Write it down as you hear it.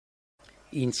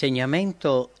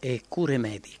Insegnamento e cure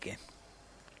mediche.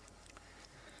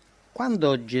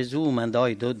 Quando Gesù mandò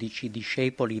i 12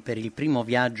 discepoli per il primo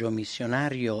viaggio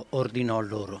missionario, ordinò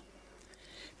loro: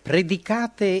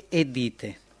 predicate e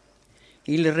dite,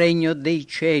 il regno dei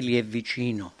cieli è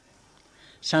vicino,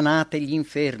 sanate gli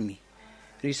infermi,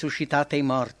 risuscitate i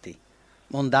morti,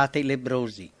 mondate i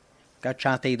lebbrosi,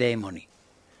 cacciate i demoni.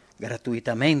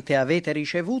 Gratuitamente avete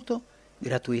ricevuto,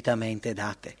 gratuitamente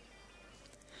date.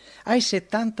 Ai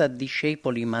 70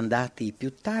 discepoli mandati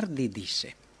più tardi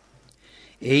disse: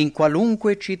 e in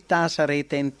qualunque città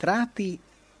sarete entrati,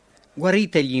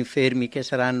 guarite gli infermi che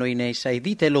saranno in essa e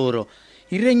dite loro: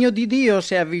 il regno di Dio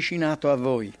si è avvicinato a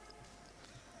voi.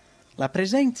 La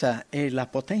presenza e la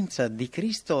potenza di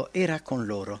Cristo era con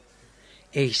loro,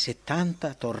 e i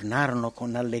 70 tornarono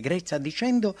con allegrezza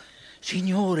dicendo: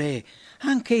 Signore,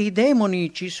 anche i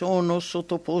demoni ci sono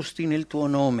sottoposti nel tuo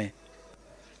nome.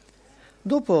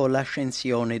 Dopo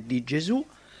l'ascensione di Gesù,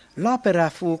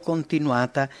 l'opera fu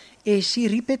continuata e si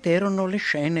ripeterono le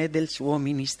scene del suo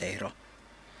ministero.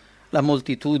 La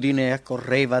moltitudine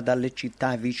accorreva dalle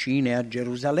città vicine a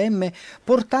Gerusalemme,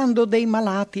 portando dei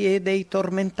malati e dei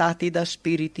tormentati da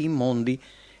spiriti immondi,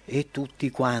 e tutti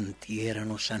quanti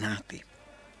erano sanati.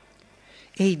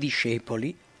 E i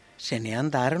discepoli se ne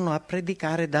andarono a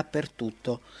predicare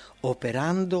dappertutto,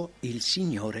 operando il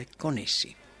Signore con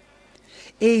essi.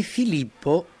 E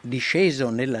Filippo, disceso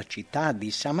nella città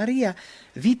di Samaria,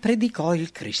 vi predicò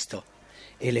il Cristo,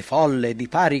 e le folle di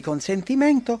pari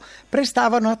consentimento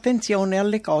prestavano attenzione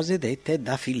alle cose dette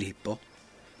da Filippo.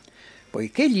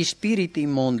 Poiché gli spiriti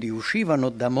immondi uscivano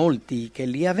da molti che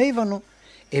li avevano,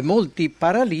 e molti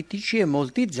paralitici e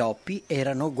molti zoppi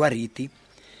erano guariti,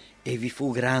 e vi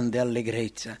fu grande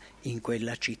allegrezza in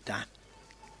quella città.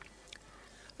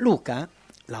 Luca,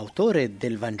 l'autore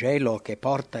del Vangelo che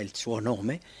porta il suo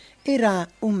nome, era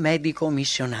un medico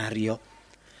missionario.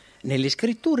 Nelle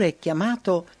scritture è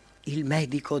chiamato il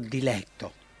medico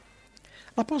diletto.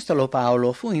 L'apostolo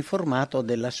Paolo fu informato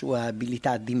della sua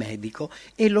abilità di medico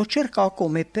e lo cercò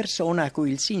come persona a cui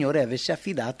il Signore avesse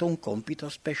affidato un compito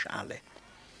speciale.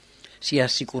 Si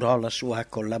assicurò la sua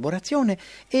collaborazione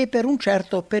e per un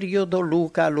certo periodo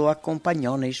Luca lo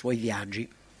accompagnò nei suoi viaggi.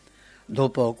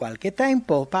 Dopo qualche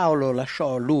tempo Paolo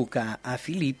lasciò Luca a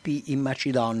Filippi in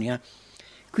Macedonia.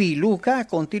 Qui Luca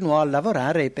continuò a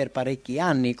lavorare per parecchi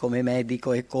anni come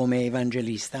medico e come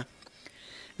evangelista.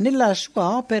 Nella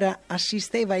sua opera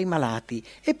assisteva i malati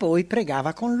e poi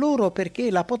pregava con loro perché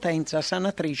la potenza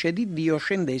sanatrice di Dio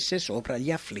scendesse sopra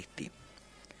gli afflitti.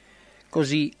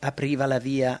 Così apriva la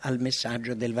via al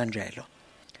messaggio del Vangelo.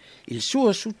 Il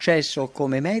suo successo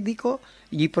come medico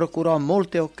gli procurò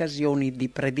molte occasioni di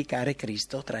predicare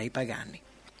Cristo tra i pagani.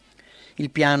 Il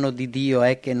piano di Dio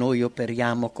è che noi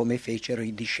operiamo come fecero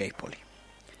i discepoli.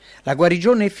 La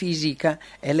guarigione fisica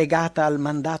è legata al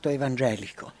mandato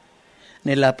evangelico.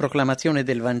 Nella proclamazione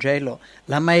del Vangelo,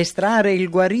 l'ammaestrare e il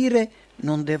guarire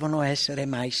non devono essere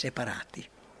mai separati.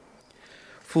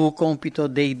 Fu compito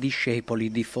dei discepoli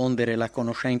diffondere la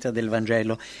conoscenza del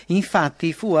Vangelo.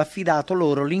 Infatti fu affidato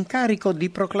loro l'incarico di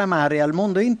proclamare al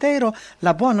mondo intero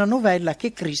la buona novella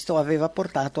che Cristo aveva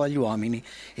portato agli uomini,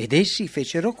 ed essi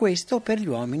fecero questo per gli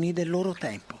uomini del loro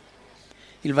tempo.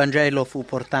 Il Vangelo fu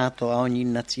portato a ogni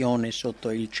nazione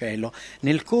sotto il cielo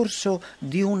nel corso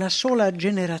di una sola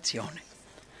generazione.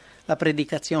 La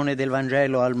predicazione del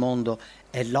Vangelo al mondo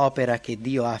è l'opera che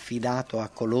Dio ha affidato a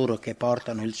coloro che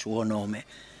portano il suo nome.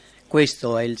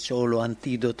 Questo è il solo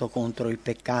antidoto contro il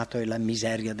peccato e la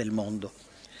miseria del mondo.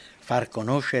 Far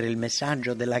conoscere il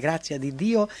messaggio della grazia di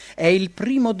Dio è il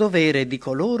primo dovere di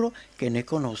coloro che ne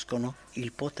conoscono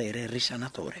il potere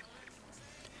risanatore.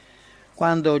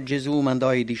 Quando Gesù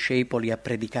mandò i discepoli a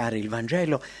predicare il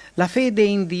Vangelo, la fede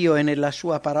in Dio e nella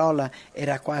sua parola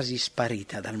era quasi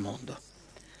sparita dal mondo.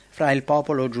 Fra il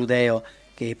popolo giudeo,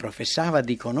 che professava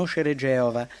di conoscere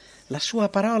Geova, la sua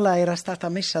parola era stata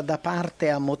messa da parte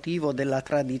a motivo della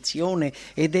tradizione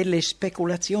e delle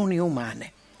speculazioni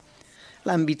umane.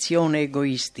 L'ambizione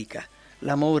egoistica,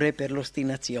 l'amore per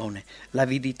l'ostinazione,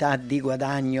 l'avidità di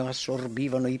guadagno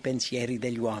assorbivano i pensieri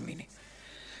degli uomini.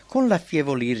 Con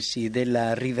l'affievolirsi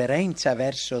della riverenza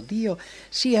verso Dio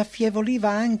si affievoliva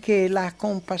anche la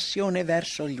compassione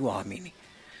verso gli uomini.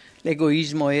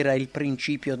 L'egoismo era il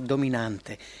principio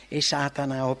dominante e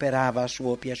Satana operava a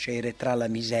suo piacere tra la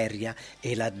miseria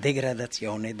e la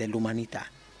degradazione dell'umanità.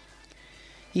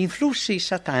 Influssi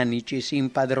satanici si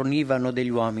impadronivano degli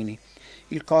uomini.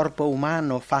 Il corpo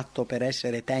umano, fatto per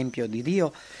essere tempio di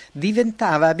Dio,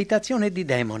 diventava abitazione di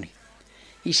demoni.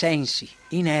 I sensi,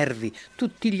 i nervi,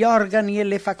 tutti gli organi e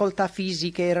le facoltà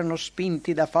fisiche erano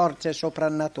spinti da forze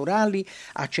soprannaturali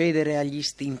a cedere agli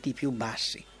istinti più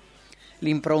bassi.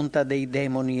 L'impronta dei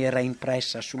demoni era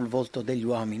impressa sul volto degli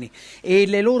uomini e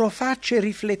le loro facce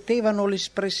riflettevano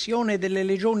l'espressione delle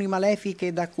legioni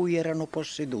malefiche da cui erano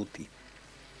posseduti.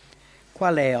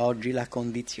 Qual è oggi la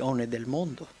condizione del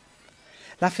mondo?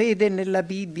 La fede nella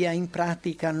Bibbia in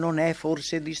pratica non è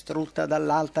forse distrutta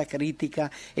dall'alta critica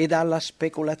e dalla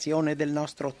speculazione del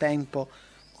nostro tempo,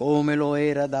 come lo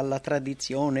era dalla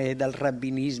tradizione e dal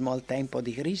rabbinismo al tempo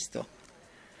di Cristo?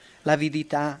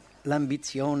 L'avidità,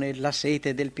 l'ambizione, la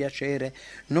sete del piacere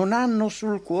non hanno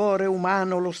sul cuore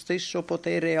umano lo stesso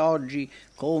potere oggi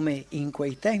come in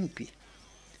quei tempi.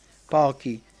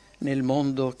 Pochi nel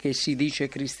mondo che si dice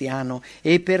cristiano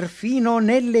e perfino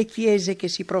nelle chiese che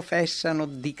si professano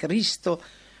di Cristo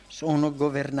sono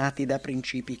governati da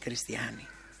principi cristiani.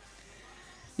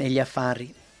 Negli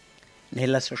affari,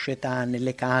 nella società,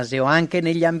 nelle case o anche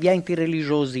negli ambienti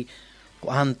religiosi,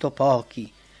 quanto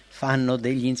pochi fanno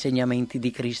degli insegnamenti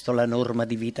di Cristo la norma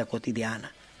di vita quotidiana.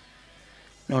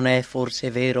 Non è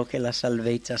forse vero che la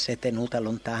salvezza si è tenuta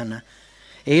lontana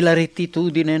e la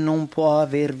rettitudine non può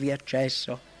avervi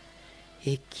accesso?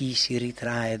 E chi si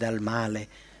ritrae dal male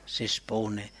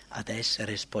s'espone ad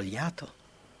essere spogliato?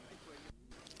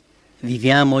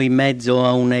 Viviamo in mezzo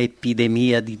a una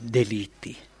epidemia di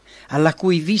delitti, alla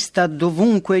cui vista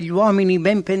dovunque gli uomini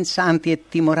ben pensanti e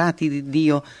timorati di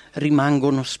Dio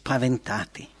rimangono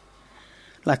spaventati.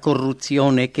 La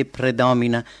corruzione che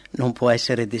predomina non può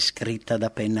essere descritta da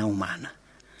penna umana.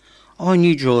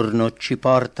 Ogni giorno ci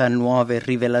porta nuove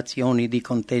rivelazioni di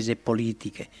contese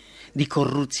politiche, di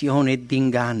corruzione e di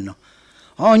inganno.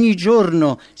 Ogni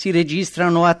giorno si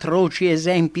registrano atroci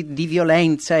esempi di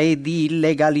violenza e di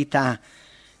illegalità,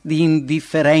 di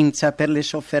indifferenza per le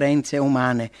sofferenze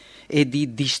umane e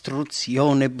di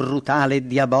distruzione brutale e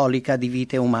diabolica di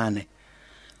vite umane.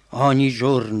 Ogni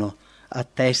giorno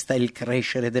attesta il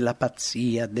crescere della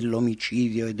pazzia,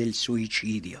 dell'omicidio e del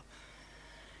suicidio.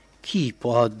 Chi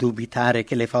può dubitare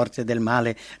che le forze del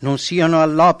male non siano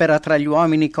all'opera tra gli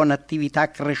uomini con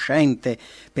attività crescente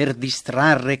per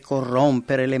distrarre e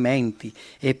corrompere le menti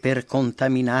e per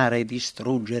contaminare e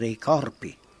distruggere i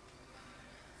corpi?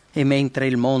 E mentre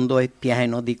il mondo è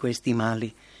pieno di questi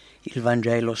mali, il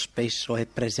Vangelo spesso è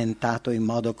presentato in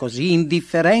modo così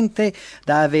indifferente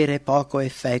da avere poco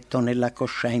effetto nella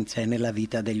coscienza e nella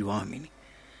vita degli uomini.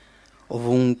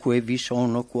 Ovunque vi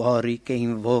sono cuori che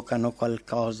invocano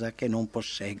qualcosa che non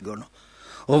posseggono.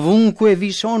 Ovunque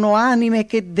vi sono anime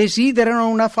che desiderano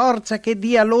una forza che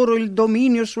dia loro il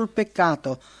dominio sul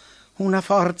peccato, una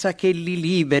forza che li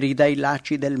liberi dai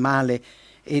lacci del male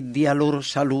e dia loro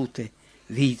salute,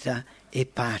 vita e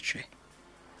pace.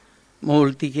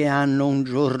 Molti che hanno un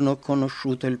giorno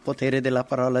conosciuto il potere della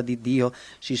parola di Dio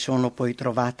si sono poi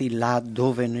trovati là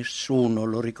dove nessuno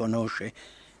lo riconosce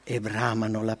e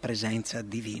bramano la presenza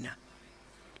divina.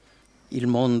 Il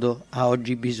mondo ha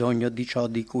oggi bisogno di ciò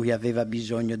di cui aveva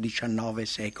bisogno 19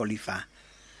 secoli fa,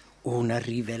 una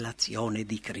rivelazione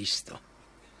di Cristo.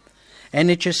 È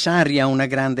necessaria una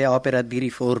grande opera di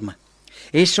riforma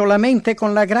e solamente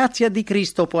con la grazia di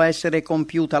Cristo può essere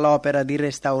compiuta l'opera di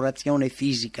restaurazione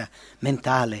fisica,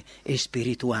 mentale e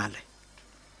spirituale.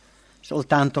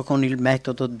 Soltanto con il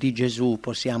metodo di Gesù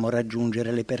possiamo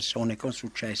raggiungere le persone con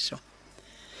successo.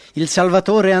 Il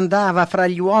Salvatore andava fra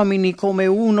gli uomini come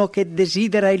uno che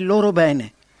desidera il loro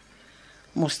bene,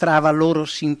 mostrava loro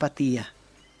simpatia,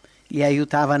 li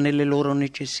aiutava nelle loro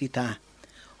necessità,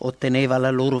 otteneva la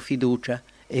loro fiducia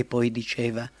e poi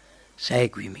diceva: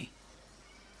 seguimi.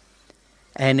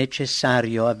 È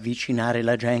necessario avvicinare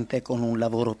la gente con un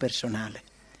lavoro personale.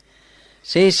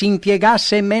 Se si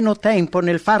impiegasse meno tempo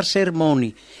nel far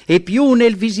sermoni e più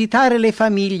nel visitare le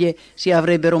famiglie, si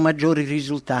avrebbero maggiori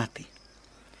risultati.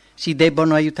 Si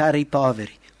debbono aiutare i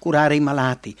poveri, curare i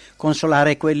malati,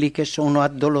 consolare quelli che sono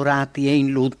addolorati e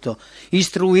in lutto,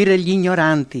 istruire gli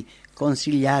ignoranti,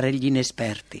 consigliare gli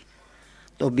inesperti.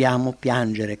 Dobbiamo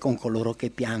piangere con coloro che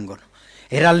piangono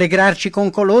e rallegrarci con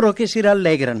coloro che si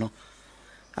rallegrano,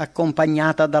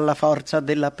 accompagnata dalla forza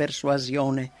della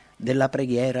persuasione, della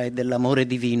preghiera e dell'amore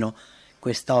divino.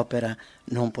 Quest'opera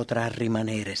non potrà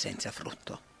rimanere senza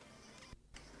frutto.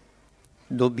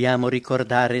 Dobbiamo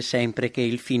ricordare sempre che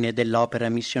il fine dell'opera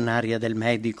missionaria del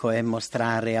medico è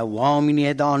mostrare a uomini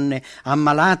e donne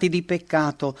ammalati di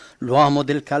peccato l'uomo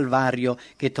del Calvario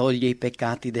che toglie i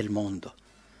peccati del mondo.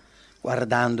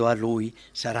 Guardando a lui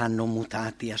saranno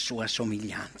mutati a sua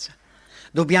somiglianza.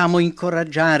 Dobbiamo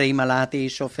incoraggiare i malati e i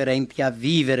sofferenti a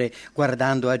vivere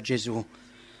guardando a Gesù,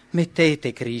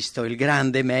 Mettete Cristo, il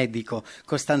grande medico,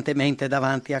 costantemente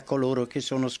davanti a coloro che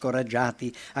sono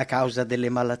scoraggiati a causa delle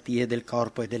malattie del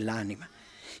corpo e dell'anima.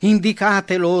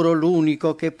 Indicate loro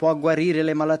l'unico che può guarire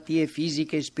le malattie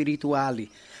fisiche e spirituali.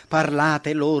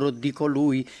 Parlate loro di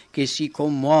colui che si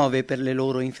commuove per le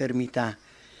loro infermità.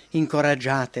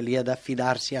 Incoraggiateli ad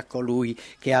affidarsi a colui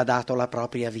che ha dato la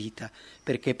propria vita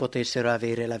perché potessero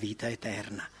avere la vita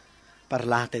eterna.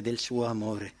 Parlate del suo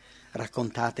amore,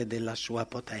 raccontate della sua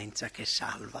potenza che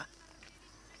salva.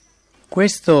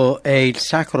 Questo è il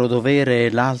sacro dovere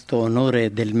e l'alto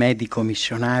onore del medico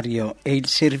missionario, e il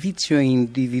servizio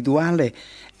individuale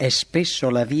è spesso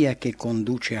la via che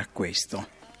conduce a questo.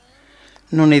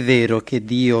 Non è vero che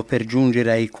Dio, per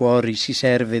giungere ai cuori, si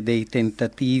serve dei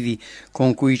tentativi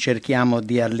con cui cerchiamo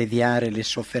di alleviare le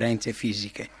sofferenze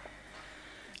fisiche.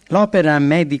 L'opera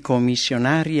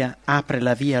medico-missionaria apre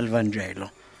la via al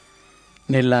Vangelo.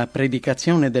 Nella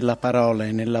predicazione della parola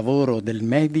e nel lavoro del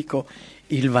medico,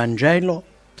 il Vangelo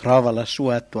trova la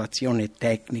sua attuazione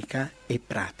tecnica e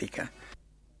pratica.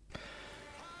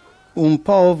 Un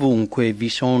po' ovunque vi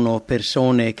sono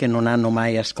persone che non hanno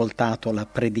mai ascoltato la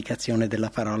predicazione della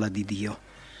parola di Dio,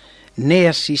 né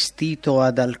assistito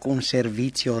ad alcun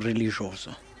servizio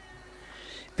religioso.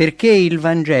 Perché il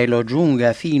Vangelo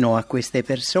giunga fino a queste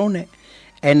persone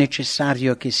è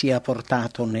necessario che sia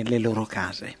portato nelle loro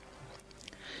case.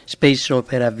 Spesso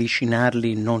per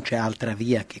avvicinarli non c'è altra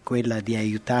via che quella di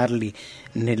aiutarli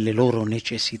nelle loro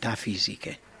necessità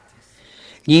fisiche.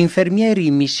 Gli infermieri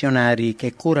missionari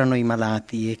che curano i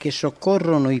malati e che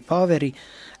soccorrono i poveri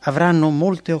avranno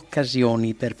molte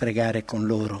occasioni per pregare con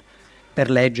loro, per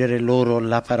leggere loro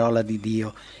la parola di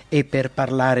Dio e per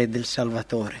parlare del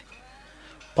Salvatore.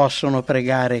 Possono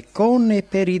pregare con e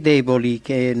per i deboli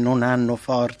che non hanno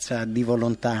forza di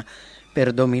volontà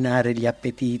per dominare gli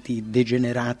appetiti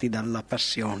degenerati dalla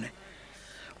passione.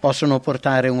 Possono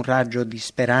portare un raggio di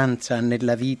speranza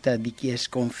nella vita di chi è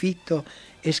sconfitto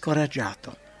e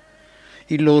scoraggiato.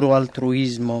 Il loro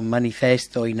altruismo,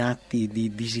 manifesto in atti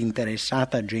di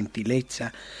disinteressata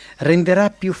gentilezza, renderà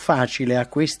più facile a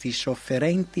questi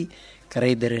sofferenti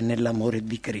credere nell'amore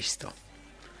di Cristo.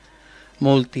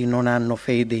 Molti non hanno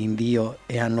fede in Dio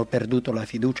e hanno perduto la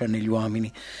fiducia negli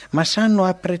uomini, ma sanno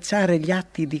apprezzare gli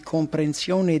atti di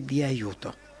comprensione e di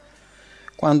aiuto.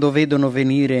 Quando vedono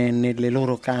venire nelle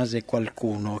loro case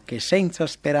qualcuno che senza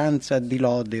speranza di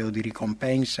lode o di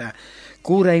ricompensa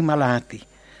cura i malati,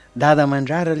 dà da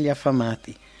mangiare agli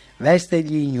affamati, veste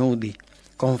gli ignudi,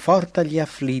 conforta gli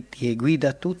afflitti e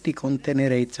guida tutti con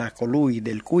tenerezza a colui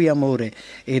del cui amore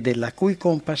e della cui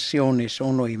compassione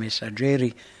sono i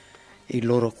messaggeri, il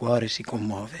loro cuore si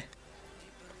commuove.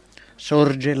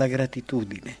 Sorge la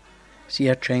gratitudine, si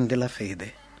accende la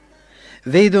fede.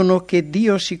 Vedono che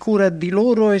Dio si cura di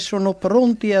loro e sono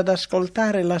pronti ad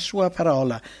ascoltare la sua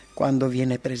parola quando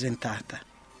viene presentata.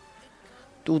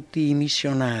 Tutti i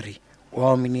missionari,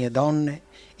 uomini e donne,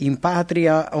 in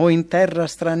patria o in terra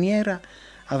straniera,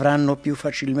 avranno più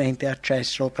facilmente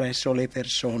accesso presso le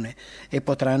persone e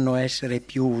potranno essere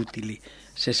più utili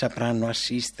se sapranno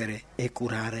assistere e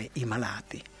curare i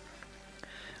malati.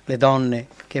 Le donne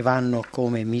che vanno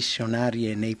come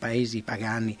missionarie nei paesi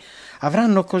pagani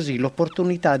avranno così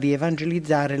l'opportunità di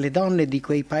evangelizzare le donne di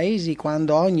quei paesi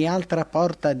quando ogni altra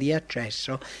porta di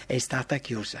accesso è stata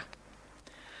chiusa.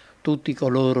 Tutti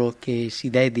coloro che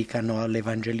si dedicano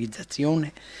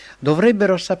all'evangelizzazione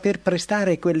dovrebbero saper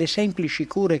prestare quelle semplici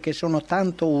cure che sono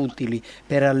tanto utili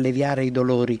per alleviare i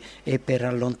dolori e per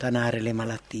allontanare le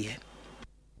malattie.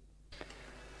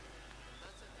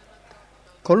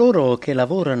 Coloro che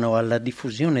lavorano alla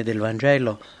diffusione del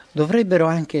Vangelo dovrebbero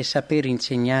anche saper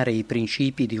insegnare i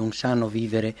principi di un sano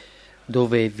vivere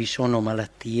dove vi sono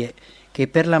malattie che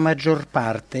per la maggior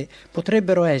parte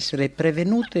potrebbero essere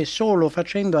prevenute solo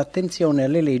facendo attenzione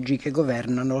alle leggi che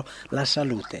governano la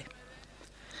salute.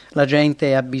 La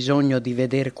gente ha bisogno di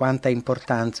vedere quanta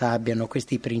importanza abbiano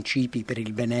questi principi per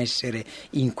il benessere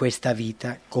in questa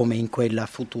vita come in quella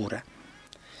futura.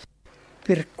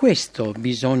 Per questo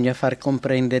bisogna far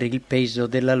comprendere il peso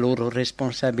della loro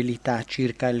responsabilità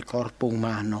circa il corpo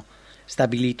umano,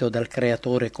 stabilito dal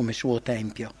Creatore come suo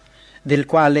tempio, del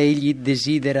quale egli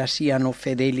desidera siano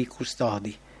fedeli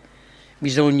custodi.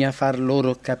 Bisogna far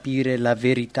loro capire la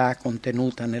verità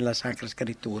contenuta nella Sacra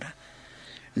Scrittura.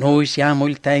 Noi siamo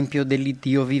il tempio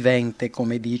dell'Iddio vivente,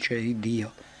 come dice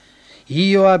Dio.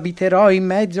 Io abiterò in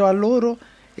mezzo a loro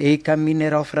e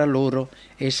camminerò fra loro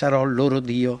e sarò loro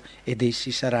Dio ed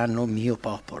essi saranno mio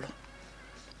popolo.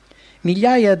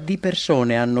 Migliaia di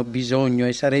persone hanno bisogno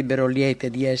e sarebbero liete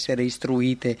di essere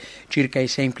istruite circa i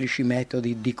semplici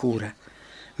metodi di cura,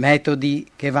 metodi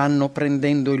che vanno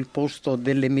prendendo il posto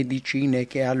delle medicine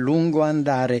che a lungo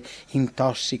andare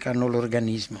intossicano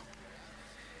l'organismo.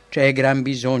 C'è gran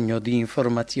bisogno di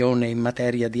informazione in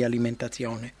materia di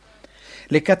alimentazione.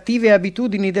 Le cattive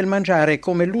abitudini del mangiare,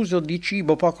 come l'uso di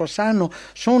cibo poco sano,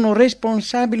 sono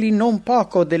responsabili non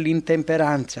poco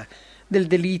dell'intemperanza, del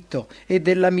delitto e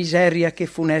della miseria che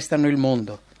funestano il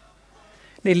mondo.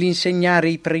 Nell'insegnare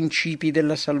i principi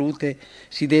della salute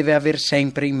si deve aver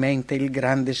sempre in mente il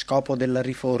grande scopo della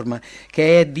riforma,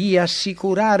 che è di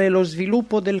assicurare lo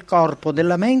sviluppo del corpo,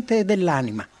 della mente e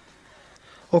dell'anima.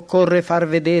 Occorre far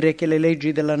vedere che le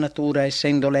leggi della natura,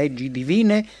 essendo leggi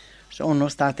divine, sono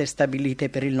state stabilite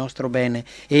per il nostro bene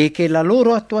e che la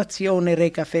loro attuazione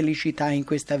reca felicità in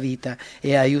questa vita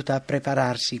e aiuta a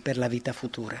prepararsi per la vita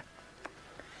futura.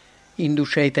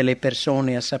 Inducete le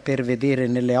persone a saper vedere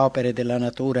nelle opere della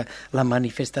natura la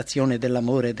manifestazione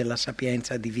dell'amore e della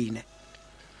sapienza divine.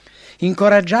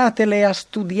 Incoraggiatele a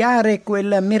studiare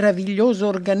quel meraviglioso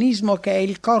organismo che è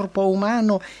il corpo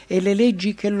umano e le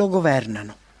leggi che lo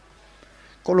governano.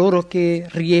 Coloro che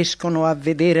riescono a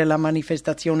vedere la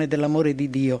manifestazione dell'amore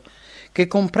di Dio, che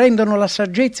comprendono la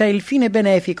saggezza e il fine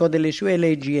benefico delle sue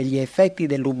leggi e gli effetti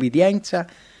dell'ubbidienza,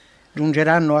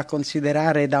 giungeranno a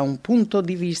considerare da un punto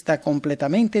di vista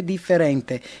completamente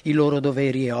differente i loro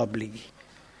doveri e obblighi.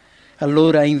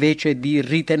 Allora, invece di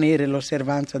ritenere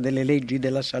l'osservanza delle leggi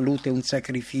della salute un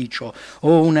sacrificio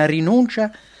o una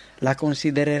rinuncia, la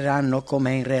considereranno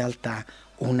come in realtà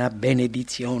una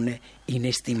benedizione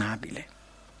inestimabile.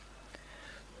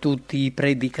 Tutti i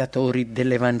predicatori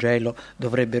dell'Evangelo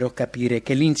dovrebbero capire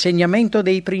che l'insegnamento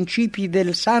dei principi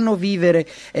del sano vivere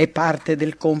è parte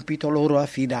del compito loro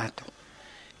affidato.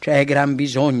 C'è gran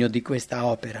bisogno di questa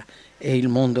opera e il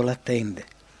mondo l'attende.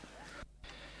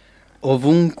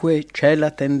 Ovunque c'è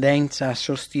la tendenza a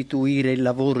sostituire il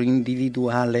lavoro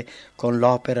individuale con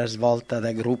l'opera svolta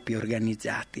da gruppi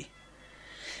organizzati.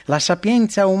 La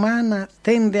sapienza umana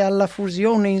tende alla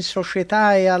fusione in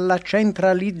società e alla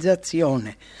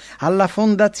centralizzazione, alla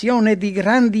fondazione di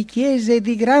grandi chiese e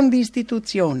di grandi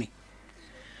istituzioni.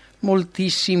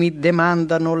 Moltissimi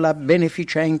demandano la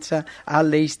beneficenza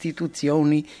alle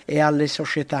istituzioni e alle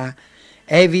società,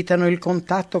 evitano il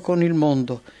contatto con il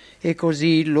mondo e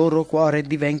così il loro cuore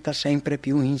diventa sempre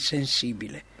più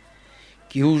insensibile.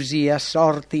 Chiusi e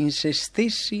assorti in se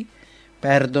stessi,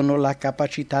 perdono la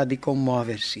capacità di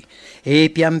commuoversi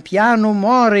e pian piano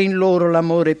muore in loro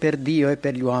l'amore per Dio e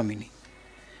per gli uomini.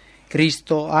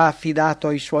 Cristo ha affidato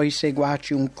ai suoi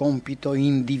seguaci un compito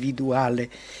individuale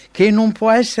che non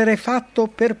può essere fatto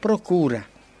per procura.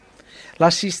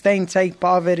 L'assistenza ai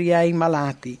poveri e ai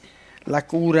malati, la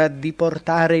cura di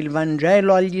portare il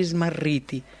Vangelo agli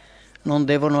smarriti non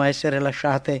devono essere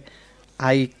lasciate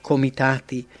ai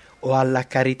comitati o alla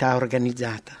carità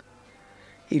organizzata.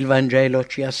 Il Vangelo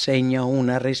ci assegna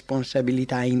una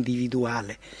responsabilità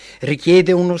individuale,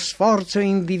 richiede uno sforzo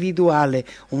individuale,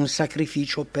 un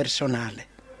sacrificio personale.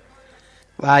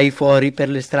 Vai fuori per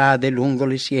le strade, lungo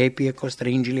le siepi e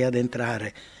costringili ad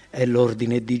entrare, è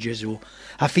l'ordine di Gesù,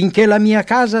 affinché la mia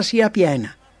casa sia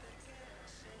piena.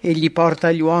 Egli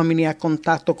porta gli uomini a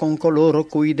contatto con coloro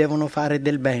cui devono fare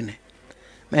del bene.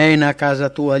 Mena a casa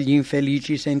tua gli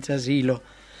infelici senza asilo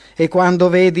e quando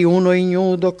vedi uno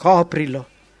ignudo coprilo.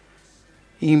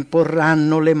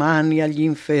 Imporranno le mani agli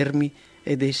infermi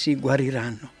ed essi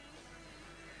guariranno.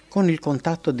 Con il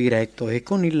contatto diretto e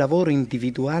con il lavoro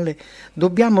individuale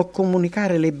dobbiamo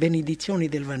comunicare le benedizioni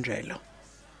del Vangelo.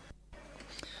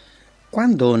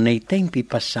 Quando nei tempi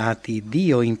passati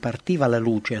Dio impartiva la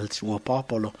luce al suo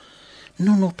popolo,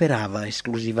 non operava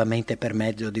esclusivamente per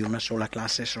mezzo di una sola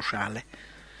classe sociale.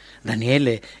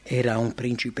 Daniele era un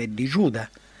principe di Giuda,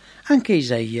 anche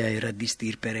Isaia era di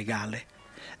stirpe regale.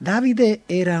 Davide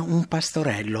era un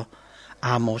pastorello,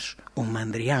 Amos un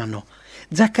mandriano,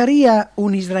 Zaccaria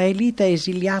un israelita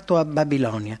esiliato a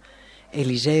Babilonia,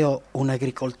 Eliseo un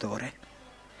agricoltore.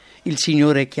 Il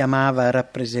Signore chiamava a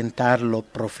rappresentarlo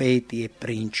profeti e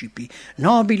principi,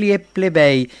 nobili e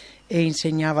plebei e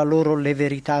insegnava loro le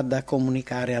verità da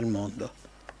comunicare al mondo.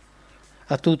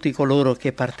 A tutti coloro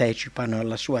che partecipano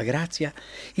alla sua grazia,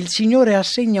 il Signore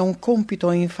assegna un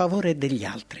compito in favore degli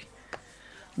altri.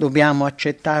 Dobbiamo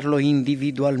accettarlo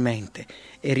individualmente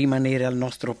e rimanere al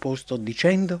nostro posto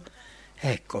dicendo: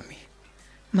 eccomi,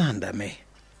 manda me.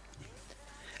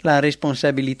 La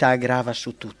responsabilità grava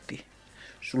su tutti,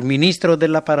 sul ministro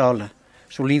della parola,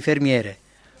 sull'infermiere,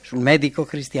 sul medico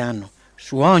cristiano,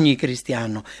 su ogni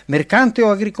cristiano, mercante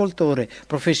o agricoltore,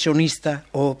 professionista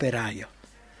o operaio.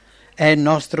 È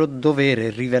nostro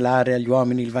dovere rivelare agli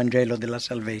uomini il Vangelo della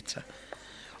salvezza.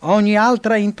 Ogni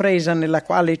altra impresa nella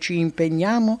quale ci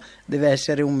impegniamo deve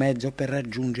essere un mezzo per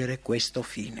raggiungere questo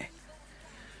fine.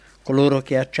 Coloro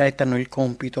che accettano il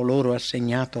compito loro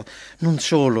assegnato non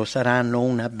solo saranno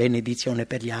una benedizione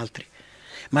per gli altri,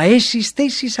 ma essi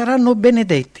stessi saranno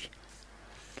benedetti.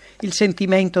 Il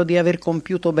sentimento di aver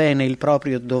compiuto bene il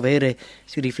proprio dovere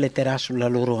si rifletterà sulla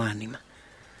loro anima.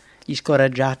 Gli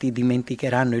scoraggiati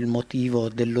dimenticheranno il motivo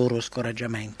del loro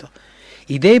scoraggiamento.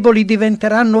 I deboli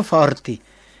diventeranno forti,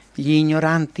 gli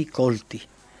ignoranti colti,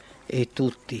 e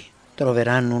tutti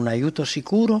troveranno un aiuto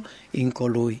sicuro in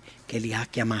colui che li ha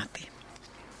chiamati.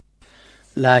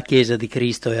 La Chiesa di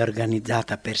Cristo è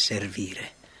organizzata per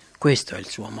servire. Questo è il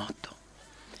suo motto.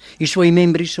 I suoi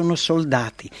membri sono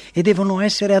soldati e devono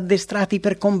essere addestrati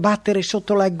per combattere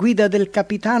sotto la guida del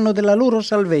capitano della loro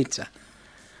salvezza.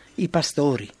 I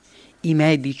pastori, i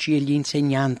medici e gli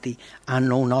insegnanti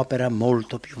hanno un'opera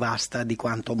molto più vasta di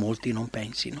quanto molti non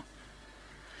pensino.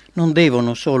 Non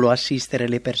devono solo assistere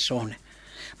le persone,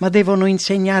 ma devono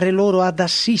insegnare loro ad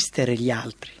assistere gli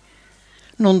altri.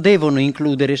 Non devono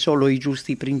includere solo i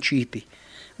giusti principi,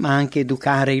 ma anche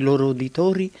educare i loro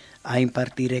uditori a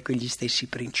impartire quegli stessi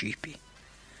principi.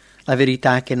 La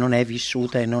verità che non è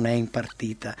vissuta e non è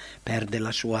impartita perde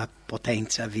la sua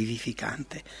potenza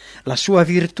vivificante, la sua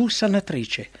virtù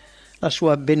sanatrice, la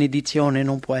sua benedizione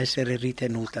non può essere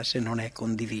ritenuta se non è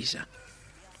condivisa.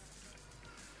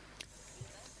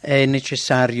 È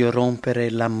necessario rompere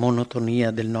la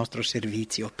monotonia del nostro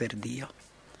servizio per Dio.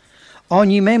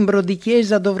 Ogni membro di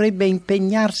Chiesa dovrebbe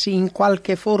impegnarsi in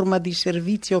qualche forma di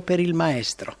servizio per il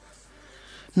Maestro.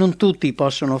 Non tutti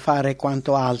possono fare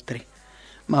quanto altri,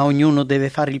 ma ognuno deve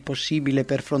fare il possibile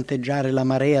per fronteggiare la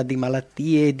marea di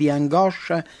malattie e di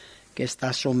angoscia che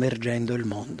sta sommergendo il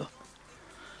mondo.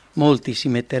 Molti si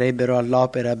metterebbero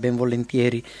all'opera ben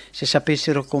volentieri se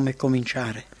sapessero come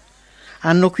cominciare.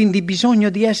 Hanno quindi bisogno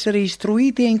di essere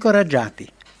istruiti e incoraggiati.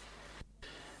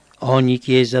 Ogni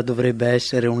Chiesa dovrebbe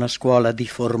essere una scuola di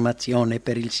formazione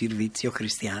per il servizio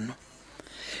cristiano.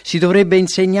 Si dovrebbe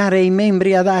insegnare ai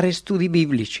membri a dare studi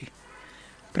biblici,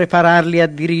 prepararli a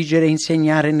dirigere e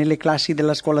insegnare nelle classi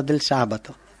della scuola del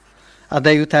sabato, ad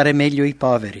aiutare meglio i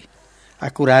poveri,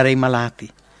 a curare i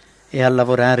malati e a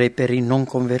lavorare per i non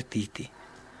convertiti.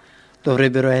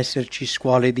 Dovrebbero esserci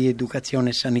scuole di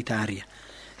educazione sanitaria,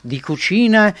 di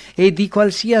cucina e di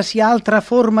qualsiasi altra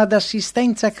forma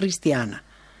d'assistenza cristiana.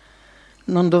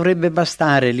 Non dovrebbe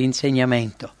bastare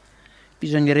l'insegnamento,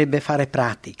 bisognerebbe fare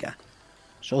pratica,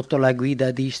 sotto la guida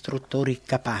di istruttori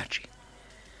capaci.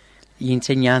 Gli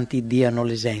insegnanti diano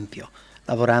l'esempio,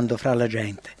 lavorando fra la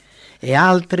gente, e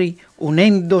altri,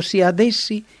 unendosi ad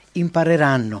essi,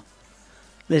 impareranno.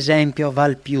 L'esempio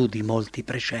val più di molti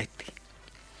precetti.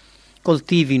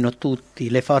 Coltivino tutti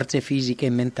le forze fisiche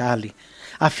e mentali,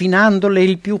 affinandole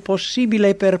il più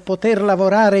possibile per poter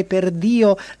lavorare per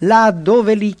Dio là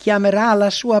dove li chiamerà la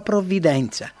sua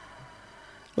provvidenza.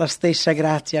 La stessa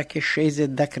grazia che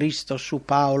scese da Cristo su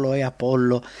Paolo e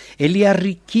Apollo e li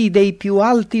arricchì dei più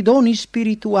alti doni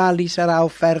spirituali sarà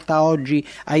offerta oggi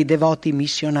ai devoti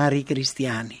missionari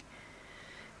cristiani.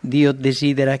 Dio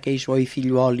desidera che i suoi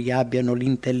figliuoli abbiano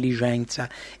l'intelligenza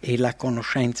e la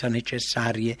conoscenza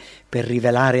necessarie per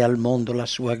rivelare al mondo la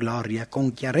sua gloria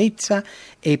con chiarezza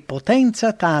e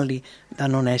potenza tali da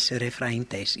non essere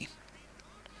fraintesi.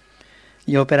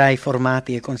 Gli operai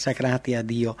formati e consacrati a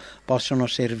Dio possono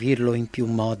servirlo in più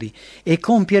modi e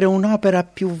compiere un'opera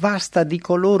più vasta di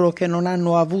coloro che non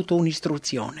hanno avuto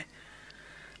un'istruzione.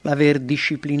 L'aver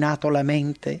disciplinato la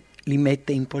mente li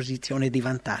mette in posizione di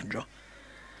vantaggio.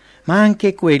 Ma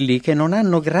anche quelli che non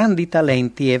hanno grandi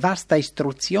talenti e vasta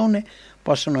istruzione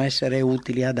possono essere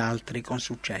utili ad altri con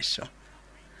successo.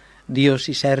 Dio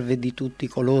si serve di tutti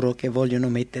coloro che vogliono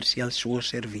mettersi al suo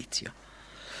servizio.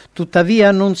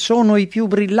 Tuttavia non sono i più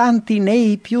brillanti né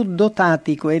i più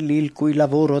dotati quelli il cui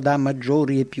lavoro dà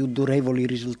maggiori e più durevoli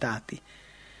risultati.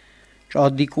 Ciò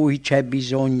di cui c'è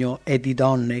bisogno è di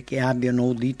donne che abbiano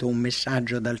udito un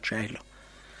messaggio dal cielo.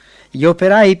 Gli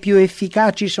operai più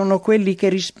efficaci sono quelli che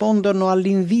rispondono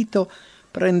all'invito: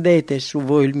 prendete su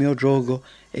voi il mio giogo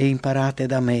e imparate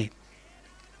da me.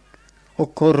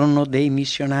 Occorrono dei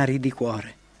missionari di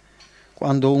cuore.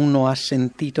 Quando uno ha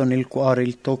sentito nel cuore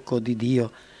il tocco di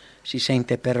Dio, si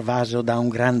sente pervaso da un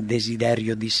gran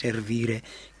desiderio di servire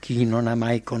chi non ha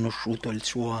mai conosciuto il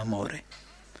suo amore.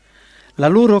 La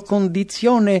loro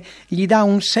condizione gli dà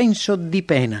un senso di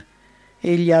pena.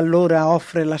 Egli allora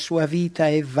offre la sua vita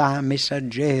e va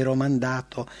messaggero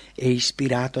mandato e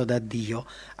ispirato da Dio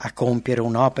a compiere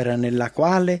un'opera nella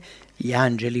quale gli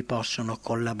angeli possono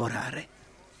collaborare.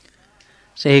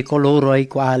 Se coloro ai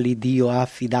quali Dio ha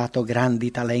affidato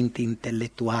grandi talenti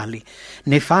intellettuali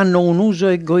ne fanno un uso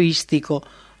egoistico,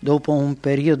 dopo un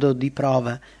periodo di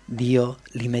prova Dio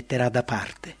li metterà da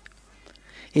parte.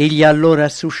 Egli allora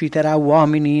susciterà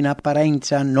uomini in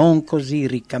apparenza non così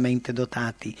riccamente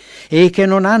dotati e che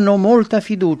non hanno molta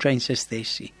fiducia in se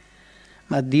stessi,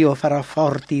 ma Dio farà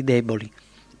forti i deboli,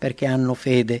 perché hanno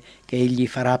fede che Egli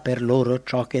farà per loro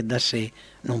ciò che da sé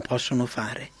non possono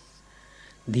fare.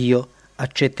 Dio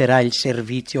accetterà il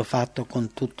servizio fatto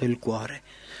con tutto il cuore,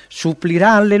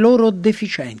 supplirà alle loro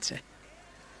deficienze.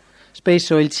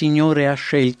 Spesso il Signore ha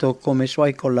scelto come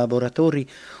suoi collaboratori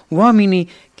uomini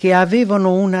che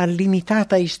avevano una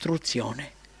limitata istruzione.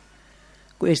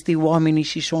 Questi uomini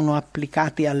si sono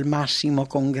applicati al massimo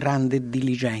con grande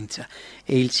diligenza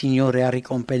e il Signore ha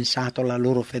ricompensato la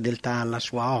loro fedeltà alla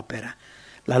sua opera,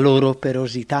 la loro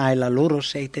operosità e la loro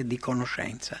sete di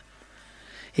conoscenza.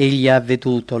 Egli ha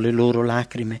veduto le loro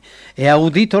lacrime e ha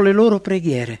udito le loro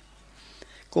preghiere.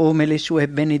 Come le sue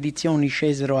benedizioni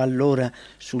scesero allora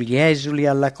sugli esuli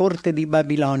alla corte di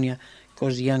Babilonia,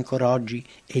 così ancora oggi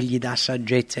egli dà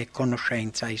saggezza e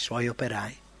conoscenza ai suoi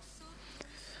operai.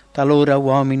 Talora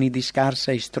uomini di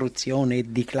scarsa istruzione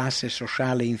e di classe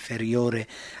sociale inferiore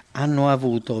hanno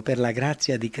avuto, per la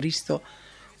grazia di Cristo,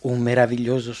 un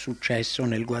meraviglioso successo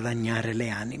nel guadagnare le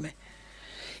anime.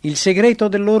 Il segreto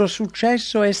del loro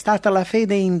successo è stata la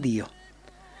fede in Dio.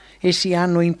 Essi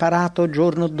hanno imparato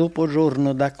giorno dopo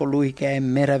giorno da colui che è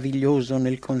meraviglioso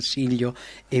nel consiglio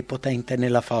e potente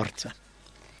nella forza.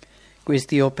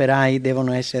 Questi operai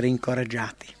devono essere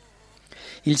incoraggiati.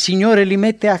 Il Signore li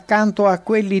mette accanto a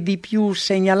quelli di più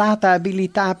segnalata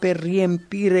abilità per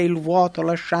riempire il vuoto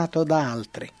lasciato da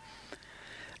altri.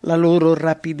 La loro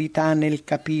rapidità nel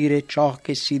capire ciò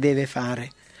che si deve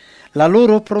fare, la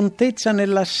loro prontezza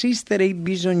nell'assistere i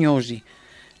bisognosi,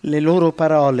 le loro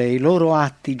parole e i loro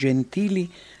atti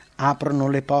gentili aprono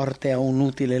le porte a un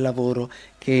utile lavoro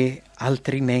che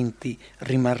altrimenti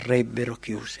rimarrebbero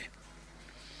chiuse.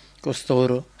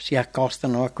 Costoro si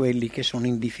accostano a quelli che sono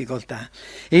in difficoltà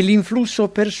e l'influsso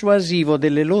persuasivo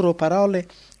delle loro parole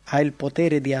ha il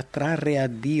potere di attrarre a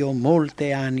Dio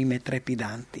molte anime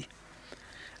trepidanti.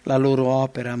 La loro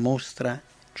opera mostra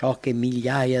ciò che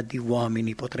migliaia di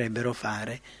uomini potrebbero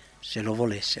fare se lo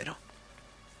volessero.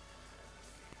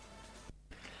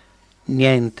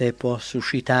 Niente può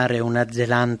suscitare una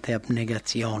zelante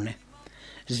abnegazione,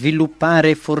 sviluppare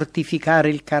e fortificare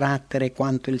il carattere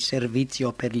quanto il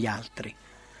servizio per gli altri.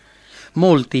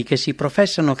 Molti che si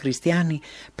professano cristiani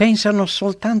pensano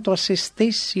soltanto a se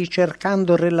stessi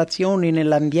cercando relazioni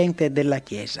nell'ambiente della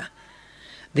Chiesa.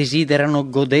 Desiderano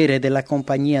godere della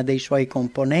compagnia dei suoi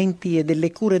componenti e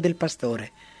delle cure del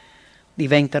pastore.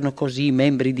 Diventano così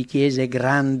membri di chiese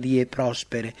grandi e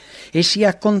prospere e si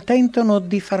accontentano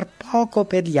di far poco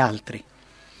per gli altri.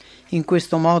 In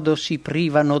questo modo si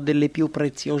privano delle più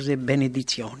preziose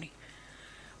benedizioni.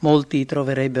 Molti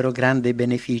troverebbero grande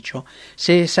beneficio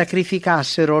se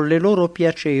sacrificassero le loro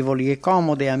piacevoli e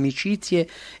comode amicizie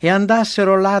e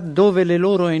andassero là dove le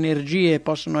loro energie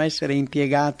possono essere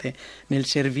impiegate nel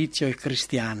servizio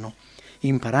cristiano,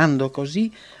 imparando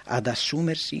così ad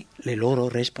assumersi le loro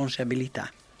responsabilità.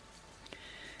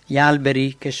 Gli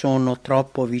alberi che sono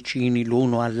troppo vicini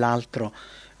l'uno all'altro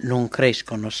non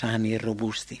crescono sani e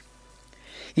robusti.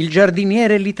 Il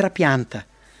giardiniere li trapianta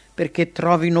perché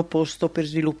trovino posto per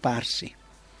svilupparsi.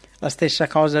 La stessa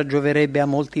cosa gioverebbe a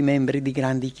molti membri di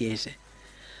grandi chiese.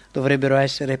 Dovrebbero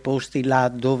essere posti là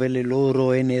dove le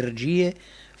loro energie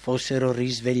fossero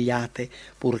risvegliate,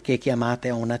 purché chiamate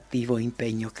a un attivo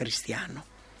impegno cristiano.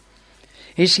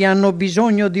 Essi hanno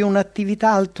bisogno di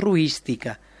un'attività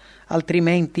altruistica,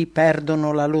 altrimenti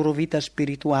perdono la loro vita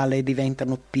spirituale e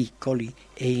diventano piccoli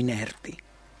e inerti.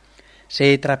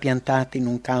 Se trapiantati in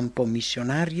un campo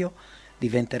missionario,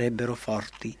 diventerebbero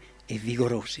forti e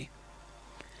vigorosi.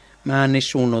 Ma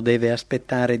nessuno deve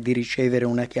aspettare di ricevere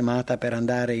una chiamata per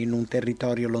andare in un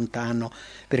territorio lontano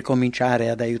per cominciare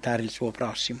ad aiutare il suo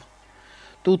prossimo.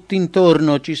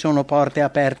 Tutt'intorno ci sono porte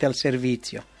aperte al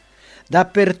servizio.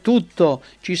 Dappertutto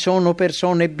ci sono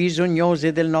persone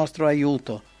bisognose del nostro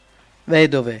aiuto.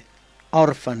 Vedove,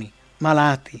 orfani,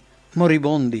 malati,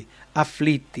 moribondi,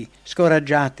 afflitti,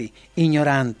 scoraggiati,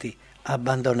 ignoranti,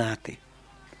 abbandonati.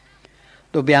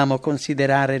 Dobbiamo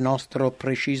considerare nostro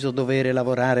preciso dovere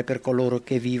lavorare per coloro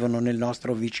che vivono nel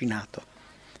nostro vicinato.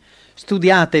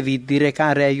 Studiatevi di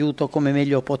recare aiuto come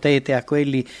meglio potete a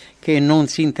quelli che non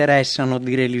si interessano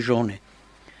di religione.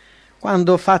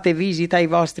 Quando fate visita ai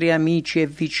vostri amici e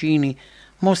vicini,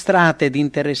 mostrate di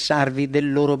interessarvi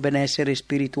del loro benessere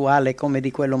spirituale come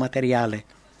di quello materiale.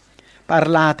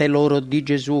 Parlate loro di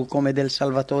Gesù come del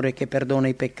Salvatore che perdona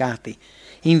i peccati.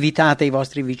 Invitate i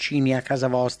vostri vicini a casa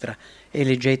vostra e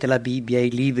leggete la Bibbia e i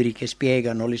libri che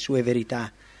spiegano le sue verità.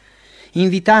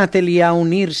 Invitateli a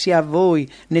unirsi a voi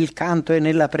nel canto e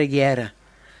nella preghiera.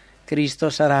 Cristo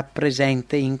sarà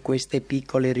presente in queste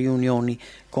piccole riunioni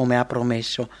come ha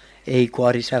promesso e i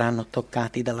cuori saranno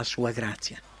toccati dalla sua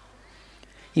grazia.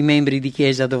 I membri di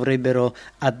Chiesa dovrebbero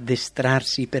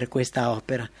addestrarsi per questa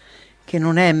opera, che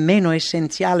non è meno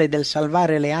essenziale del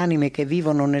salvare le anime che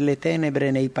vivono nelle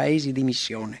tenebre nei paesi di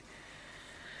missione.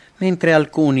 Mentre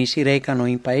alcuni si recano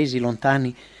in paesi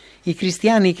lontani, i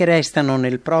cristiani che restano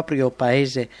nel proprio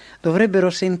paese dovrebbero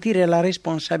sentire la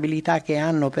responsabilità che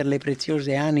hanno per le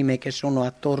preziose anime che sono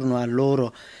attorno a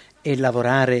loro e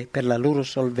lavorare per la loro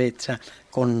salvezza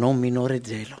con non minore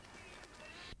zelo.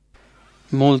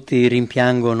 Molti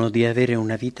rimpiangono di avere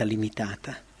una vita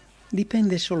limitata.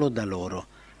 Dipende solo da loro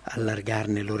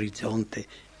allargarne l'orizzonte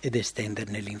ed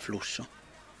estenderne l'influsso.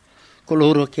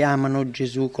 Coloro che amano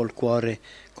Gesù col cuore,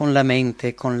 con la mente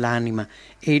e con l'anima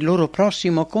e il loro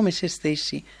prossimo come se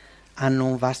stessi hanno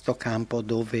un vasto campo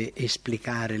dove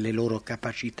esplicare le loro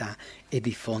capacità e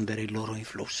diffondere il loro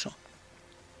influsso.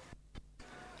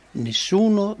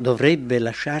 Nessuno dovrebbe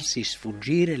lasciarsi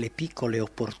sfuggire le piccole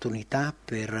opportunità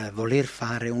per voler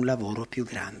fare un lavoro più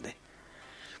grande.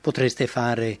 Potreste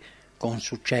fare con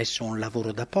successo un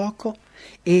lavoro da poco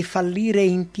e fallire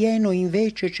in pieno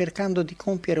invece cercando di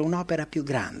compiere un'opera più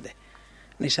grande.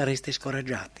 Ne sareste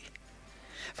scoraggiati.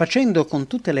 Facendo con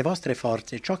tutte le vostre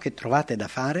forze ciò che trovate da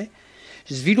fare,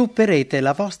 svilupperete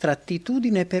la vostra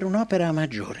attitudine per un'opera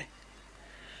maggiore.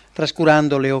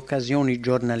 Trascurando le occasioni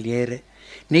giornaliere,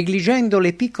 negligendo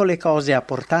le piccole cose a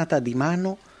portata di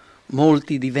mano,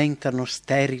 molti diventano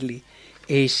sterili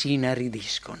e si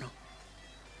inaridiscono.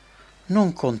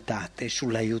 Non contate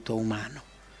sull'aiuto umano.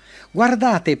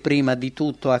 Guardate prima di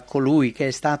tutto a colui che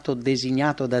è stato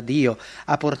designato da Dio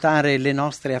a portare le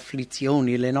nostre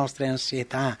afflizioni, le nostre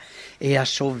ansietà e a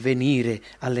sovvenire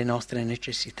alle nostre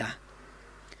necessità.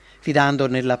 Fidando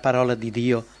nella parola di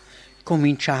Dio,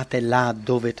 cominciate là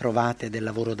dove trovate del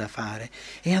lavoro da fare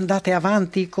e andate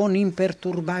avanti con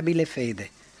imperturbabile fede.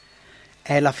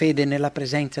 È la fede nella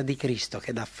presenza di Cristo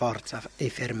che dà forza e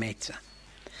fermezza.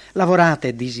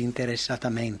 Lavorate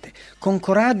disinteressatamente, con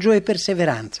coraggio e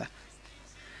perseveranza.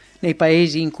 Nei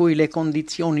paesi in cui le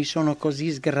condizioni sono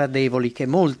così sgradevoli che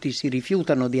molti si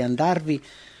rifiutano di andarvi,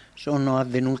 sono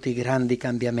avvenuti grandi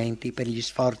cambiamenti per gli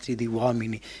sforzi di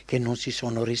uomini che non si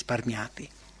sono risparmiati.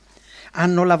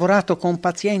 Hanno lavorato con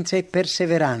pazienza e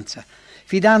perseveranza,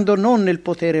 fidando non nel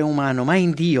potere umano, ma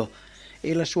in Dio,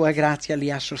 e la sua grazia li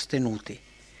ha sostenuti.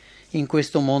 In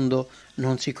questo mondo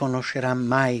non si conoscerà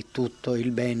mai tutto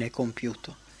il bene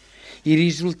compiuto. I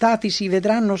risultati si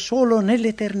vedranno solo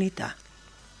nell'eternità.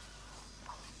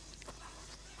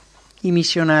 I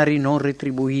missionari non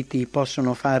retribuiti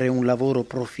possono fare un lavoro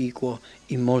proficuo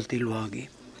in molti luoghi.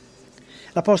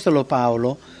 L'Apostolo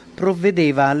Paolo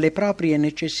provvedeva alle proprie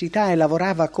necessità e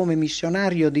lavorava come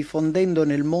missionario diffondendo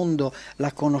nel mondo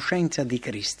la conoscenza di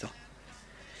Cristo.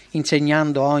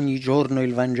 Insegnando ogni giorno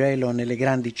il Vangelo nelle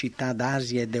grandi città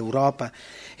d'Asia e d'Europa,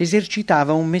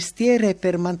 esercitava un mestiere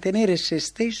per mantenere se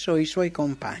stesso e i suoi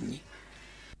compagni.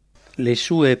 Le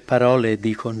sue parole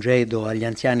di congedo agli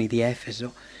anziani di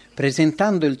Efeso,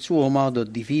 presentando il suo modo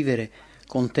di vivere,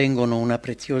 contengono una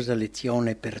preziosa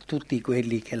lezione per tutti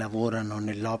quelli che lavorano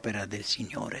nell'opera del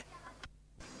Signore.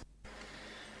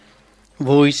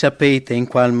 Voi sapete in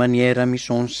qual maniera mi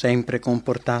son sempre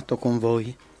comportato con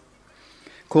voi,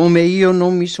 come io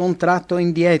non mi son tratto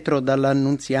indietro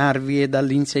dall'annunziarvi e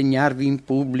dall'insegnarvi in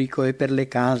pubblico e per le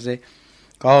case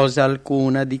cosa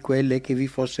alcuna di quelle che vi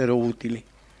fossero utili.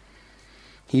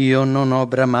 Io non ho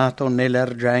bramato né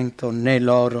l'argento, né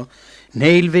l'oro, né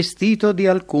il vestito di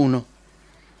alcuno.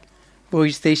 Voi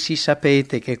stessi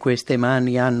sapete che queste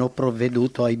mani hanno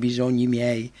provveduto ai bisogni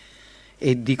miei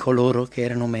e di coloro che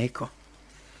erano meco.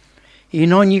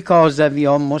 In ogni cosa vi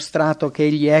ho mostrato che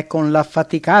egli è con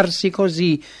l'affaticarsi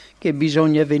così che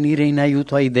bisogna venire in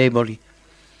aiuto ai deboli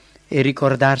e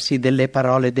ricordarsi delle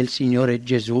parole del Signore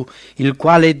Gesù, il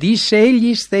quale disse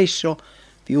egli stesso: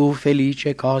 più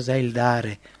felice cosa è il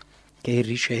dare che il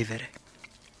ricevere.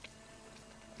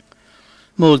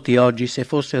 Molti oggi, se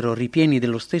fossero ripieni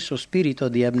dello stesso spirito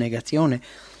di abnegazione,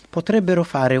 potrebbero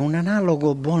fare un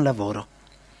analogo buon lavoro.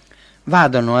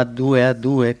 Vadano a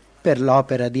due per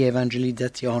l'opera di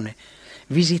evangelizzazione,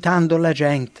 visitando la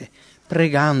gente,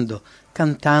 pregando,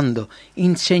 cantando,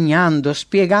 insegnando,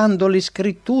 spiegando le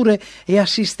scritture e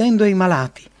assistendo ai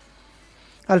malati.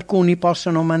 Alcuni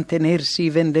possono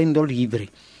mantenersi vendendo libri,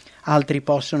 altri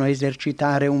possono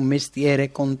esercitare un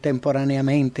mestiere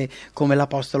contemporaneamente come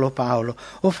l'Apostolo Paolo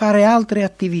o fare altre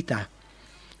attività.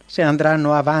 Se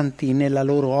andranno avanti nella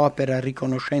loro opera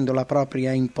riconoscendo la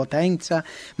propria impotenza,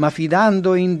 ma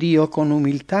fidando in Dio con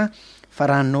umiltà,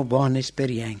 faranno buone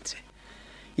esperienze.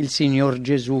 Il Signor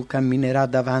Gesù camminerà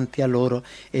davanti a loro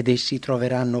ed essi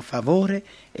troveranno favore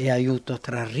e aiuto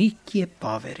tra ricchi e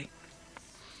poveri.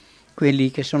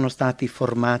 Quelli che sono stati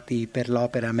formati per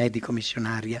l'opera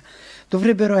medico-missionaria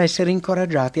dovrebbero essere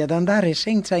incoraggiati ad andare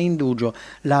senza indugio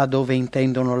là dove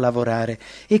intendono lavorare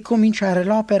e cominciare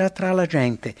l'opera tra la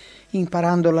gente,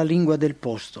 imparando la lingua del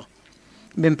posto.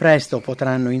 Ben presto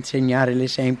potranno insegnare le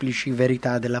semplici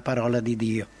verità della parola di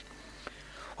Dio.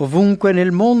 Ovunque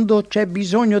nel mondo c'è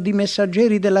bisogno di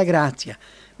messaggeri della grazia,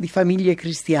 di famiglie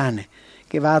cristiane,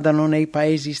 che vadano nei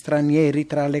paesi stranieri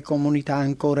tra le comunità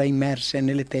ancora immerse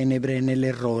nelle tenebre e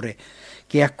nell'errore,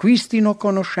 che acquistino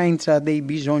conoscenza dei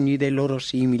bisogni dei loro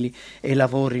simili e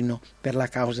lavorino per la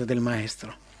causa del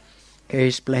Maestro. Che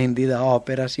splendida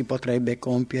opera si potrebbe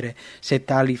compiere se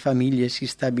tali famiglie si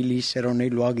stabilissero nei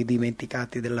luoghi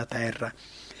dimenticati della terra,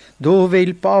 dove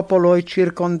il popolo è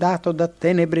circondato da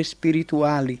tenebre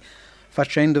spirituali,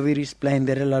 facendovi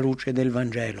risplendere la luce del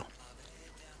Vangelo.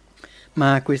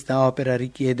 Ma questa opera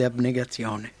richiede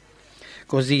abnegazione.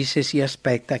 Così, se si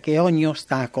aspetta che ogni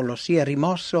ostacolo sia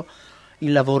rimosso,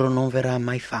 il lavoro non verrà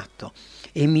mai fatto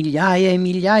e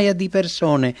migliaia di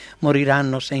persone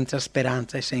moriranno senza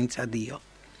speranza e senza Dio.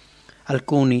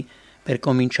 Alcuni, per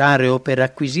cominciare o per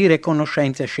acquisire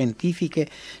conoscenze scientifiche,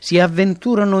 si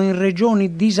avventurano in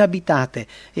regioni disabitate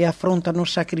e affrontano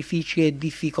sacrifici e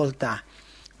difficoltà,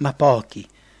 ma pochi,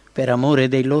 per amore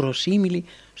dei loro simili,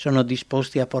 sono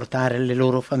disposti a portare le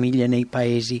loro famiglie nei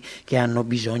paesi che hanno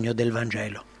bisogno del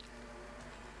Vangelo.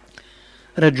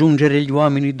 Raggiungere gli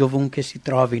uomini dovunque si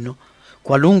trovino,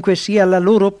 qualunque sia la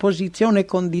loro posizione e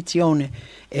condizione,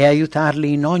 e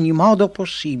aiutarli in ogni modo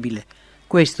possibile.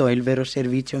 Questo è il vero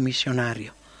servizio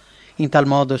missionario. In tal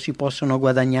modo si possono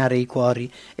guadagnare i cuori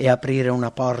e aprire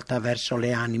una porta verso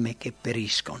le anime che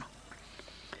periscono.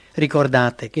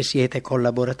 Ricordate che siete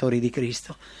collaboratori di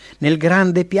Cristo nel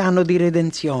grande piano di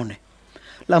redenzione.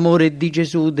 L'amore di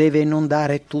Gesù deve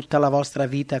inondare tutta la vostra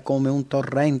vita come un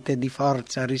torrente di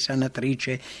forza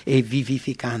risanatrice e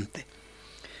vivificante.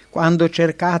 Quando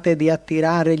cercate di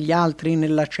attirare gli altri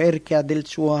nella cerchia del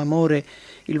suo amore,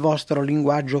 il vostro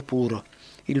linguaggio puro,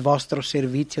 il vostro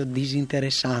servizio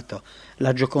disinteressato,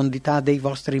 la giocondità dei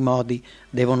vostri modi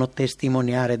devono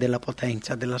testimoniare della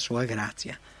potenza della sua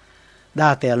grazia.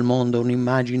 Date al mondo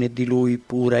un'immagine di Lui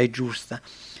pura e giusta,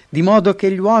 di modo che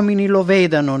gli uomini lo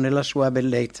vedano nella sua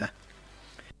bellezza.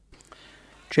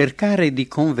 Cercare di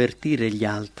convertire gli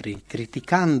altri,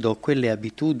 criticando quelle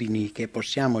abitudini che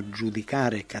possiamo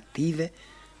giudicare cattive,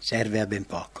 serve a ben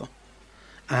poco.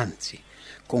 Anzi,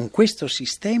 con questo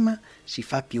sistema si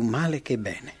fa più male che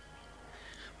bene.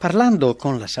 Parlando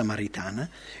con la Samaritana,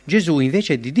 Gesù,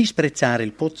 invece di disprezzare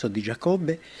il pozzo di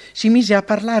Giacobbe, si mise a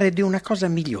parlare di una cosa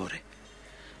migliore.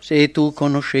 Se tu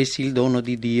conoscessi il dono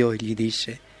di Dio, egli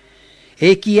disse,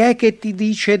 e chi è che ti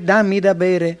dice dammi da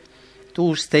bere?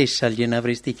 Tu stessa gliene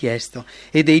avresti chiesto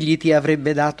ed egli ti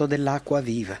avrebbe dato dell'acqua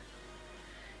viva.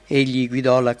 Egli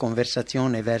guidò la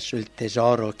conversazione verso il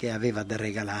tesoro che aveva da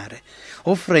regalare,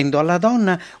 offrendo alla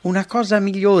donna una cosa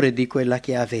migliore di quella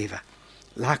che aveva,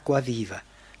 l'acqua viva,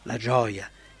 la gioia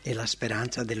e la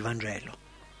speranza del Vangelo.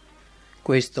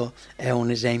 Questo è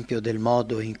un esempio del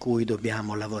modo in cui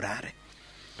dobbiamo lavorare.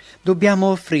 Dobbiamo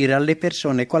offrire alle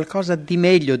persone qualcosa di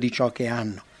meglio di ciò che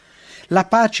hanno, la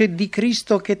pace di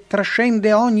Cristo che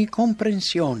trascende ogni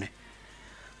comprensione.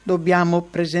 Dobbiamo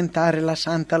presentare la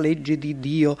santa legge di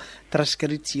Dio,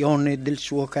 trascrizione del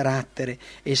suo carattere,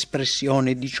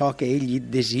 espressione di ciò che Egli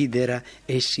desidera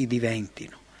essi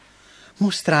diventino.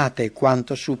 Mostrate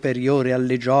quanto superiore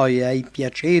alle gioie e ai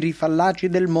piaceri fallaci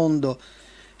del mondo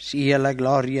sia la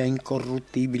gloria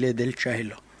incorruttibile del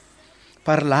cielo.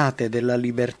 Parlate della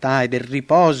libertà e del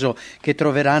riposo che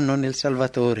troveranno nel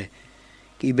Salvatore.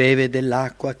 Chi beve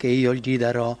dell'acqua che io gli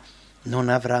darò non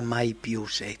avrà mai più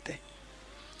sete.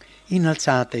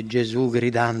 Innalzate Gesù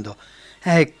gridando,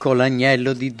 ecco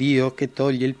l'agnello di Dio che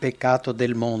toglie il peccato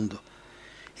del mondo.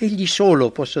 Egli solo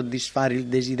può soddisfare il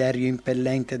desiderio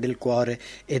impellente del cuore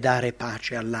e dare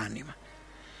pace all'anima.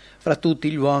 Fra tutti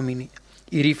gli uomini,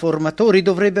 i riformatori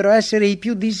dovrebbero essere i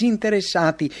più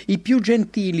disinteressati, i più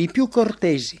gentili, i più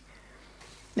cortesi.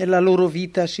 Nella loro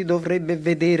vita si dovrebbe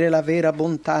vedere la vera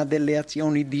bontà delle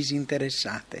azioni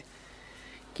disinteressate.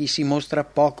 Chi si mostra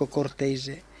poco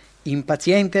cortese,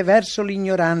 impaziente verso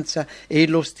l'ignoranza e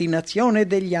l'ostinazione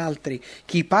degli altri,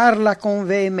 chi parla con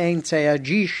veemenza e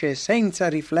agisce senza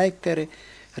riflettere,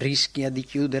 rischia di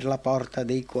chiudere la porta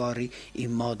dei cuori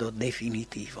in modo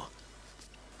definitivo.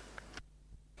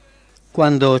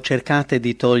 Quando cercate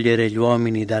di togliere gli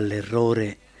uomini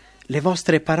dall'errore, le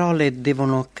vostre parole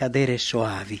devono cadere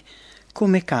soavi,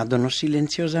 come cadono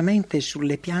silenziosamente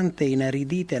sulle piante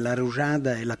inaridite la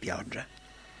rugiada e la pioggia.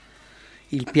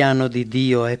 Il piano di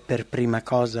Dio è per prima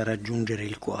cosa raggiungere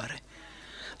il cuore.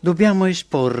 Dobbiamo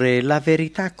esporre la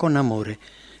verità con amore,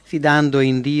 fidando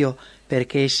in Dio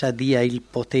perché essa dia il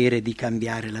potere di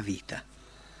cambiare la vita.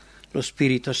 Lo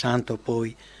Spirito Santo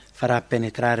poi farà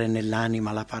penetrare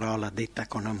nell'anima la parola detta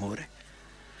con amore.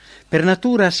 Per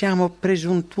natura siamo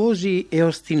presuntuosi e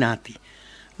ostinati,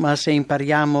 ma se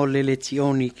impariamo le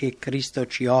lezioni che Cristo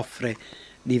ci offre,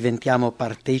 diventiamo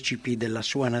partecipi della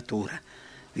sua natura,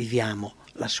 viviamo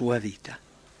la sua vita.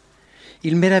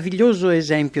 Il meraviglioso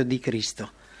esempio di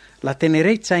Cristo, la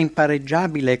tenerezza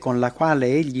impareggiabile con la quale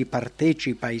egli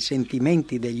partecipa ai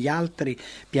sentimenti degli altri,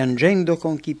 piangendo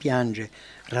con chi piange,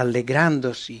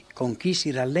 rallegrandosi con chi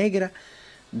si rallegra,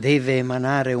 deve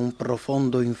emanare un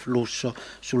profondo influsso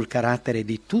sul carattere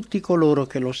di tutti coloro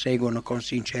che lo seguono con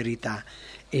sincerità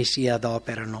e si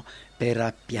adoperano per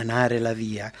appianare la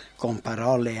via con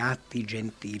parole e atti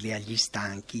gentili agli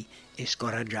stanchi e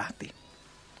scoraggiati.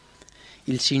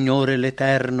 Il Signore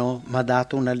l'Eterno m'ha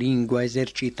dato una lingua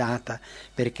esercitata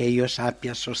perché io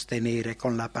sappia sostenere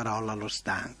con la parola lo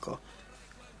stanco.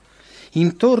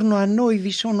 Intorno a noi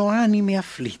vi sono anime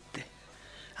afflitte.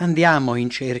 Andiamo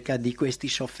in cerca di questi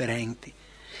sofferenti.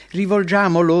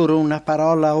 Rivolgiamo loro una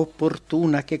parola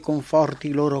opportuna che conforti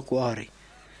i loro cuori.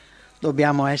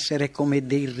 Dobbiamo essere come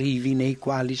dei rivi nei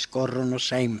quali scorrono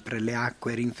sempre le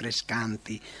acque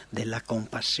rinfrescanti della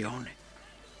compassione.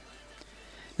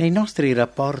 Nei nostri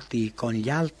rapporti con gli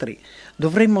altri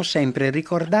dovremmo sempre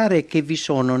ricordare che vi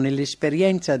sono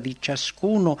nell'esperienza di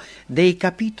ciascuno dei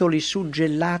capitoli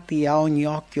suggellati a ogni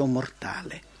occhio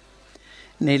mortale.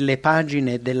 Nelle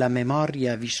pagine della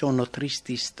memoria vi sono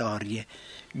tristi storie,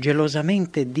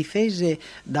 gelosamente difese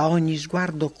da ogni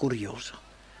sguardo curioso.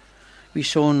 Vi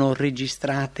sono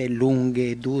registrate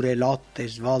lunghe e dure lotte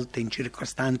svolte in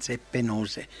circostanze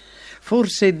penose,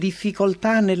 forse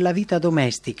difficoltà nella vita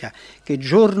domestica che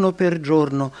giorno per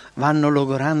giorno vanno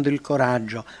logorando il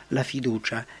coraggio, la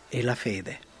fiducia e la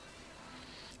fede.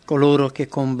 Coloro che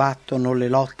combattono le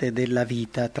lotte della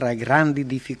vita tra grandi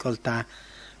difficoltà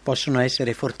possono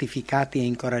essere fortificati e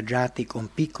incoraggiati con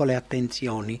piccole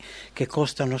attenzioni che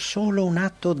costano solo un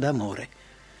atto d'amore.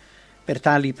 Per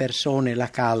tali persone la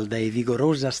calda e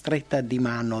vigorosa stretta di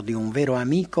mano di un vero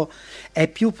amico è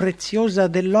più preziosa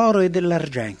dell'oro e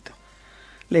dell'argento.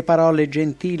 Le parole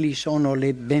gentili sono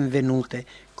le benvenute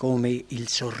come il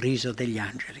sorriso degli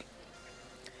angeli.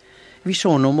 Vi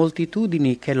sono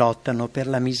moltitudini che lottano per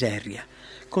la miseria,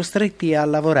 costretti a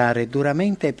lavorare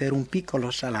duramente per un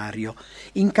piccolo salario,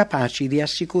 incapaci di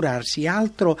assicurarsi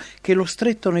altro che lo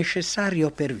stretto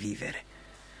necessario per vivere.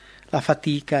 La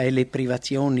fatica e le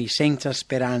privazioni senza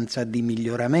speranza di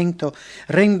miglioramento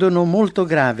rendono molto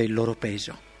grave il loro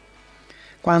peso.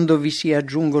 Quando vi si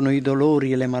aggiungono i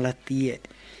dolori e le malattie,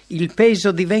 il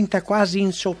peso diventa quasi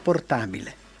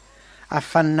insopportabile.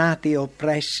 Affannati e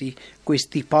oppressi,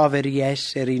 questi poveri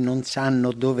esseri non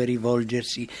sanno dove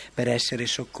rivolgersi per essere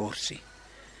soccorsi.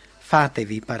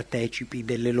 Fatevi partecipi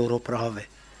delle loro prove,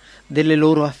 delle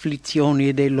loro afflizioni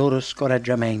e dei loro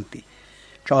scoraggiamenti.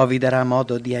 Ciò vi darà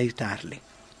modo di aiutarli.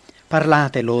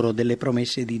 Parlate loro delle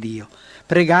promesse di Dio,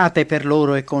 pregate per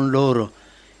loro e con loro,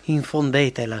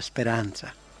 infondete la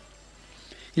speranza.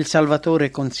 Il Salvatore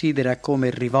considera come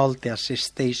rivolte a se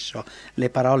stesso le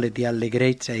parole di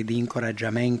allegrezza e di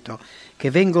incoraggiamento che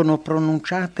vengono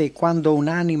pronunciate quando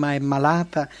un'anima è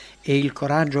malata e il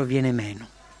coraggio viene meno.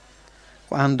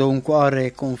 Quando un cuore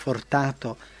è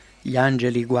confortato, gli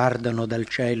angeli guardano dal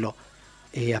cielo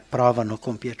e approvano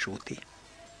compiaciuti.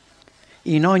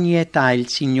 In ogni età il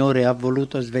Signore ha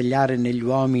voluto svegliare negli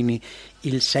uomini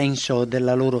il senso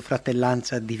della loro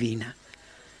fratellanza divina.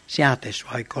 Siate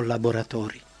suoi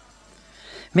collaboratori.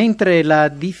 Mentre la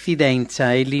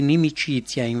diffidenza e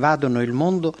l'inimicizia invadono il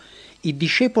mondo, i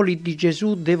discepoli di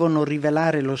Gesù devono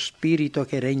rivelare lo Spirito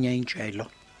che regna in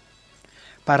cielo.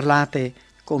 Parlate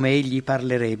come Egli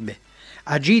parlerebbe,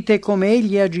 agite come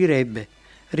Egli agirebbe,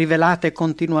 rivelate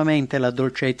continuamente la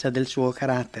dolcezza del suo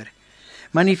carattere.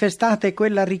 Manifestate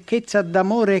quella ricchezza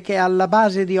d'amore che è alla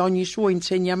base di ogni suo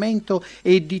insegnamento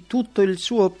e di tutto il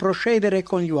suo procedere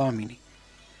con gli uomini.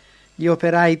 Gli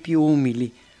operai più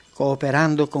umili,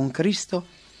 cooperando con Cristo,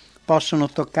 possono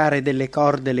toccare delle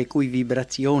corde le cui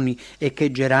vibrazioni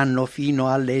echeggeranno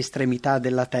fino alle estremità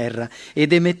della terra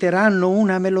ed emetteranno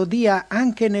una melodia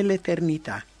anche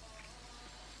nell'eternità.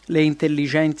 Le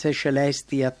intelligenze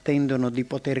celesti attendono di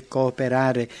poter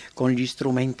cooperare con gli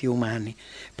strumenti umani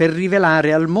per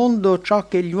rivelare al mondo ciò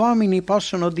che gli uomini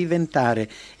possono diventare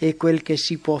e quel che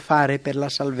si può fare per la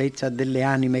salvezza delle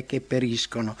anime che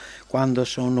periscono quando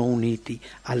sono uniti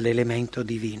all'elemento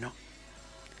divino.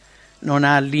 Non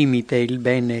ha limite il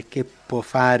bene che può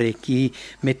fare chi,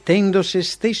 mettendo se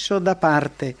stesso da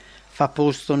parte, fa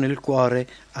posto nel cuore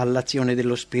all'azione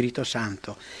dello Spirito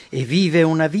Santo e vive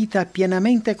una vita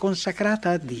pienamente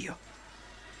consacrata a Dio.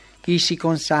 Chi si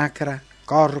consacra,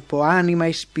 corpo, anima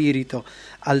e spirito,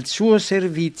 al suo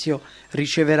servizio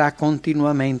riceverà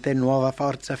continuamente nuova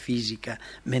forza fisica,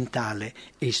 mentale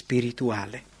e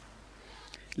spirituale.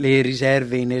 Le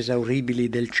riserve inesauribili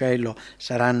del cielo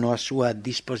saranno a sua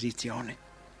disposizione.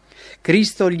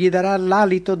 Cristo gli darà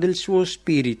l'alito del suo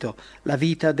spirito, la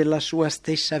vita della sua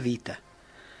stessa vita.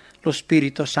 Lo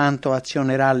Spirito Santo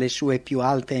azionerà le sue più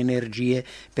alte energie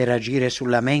per agire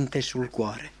sulla mente e sul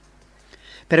cuore.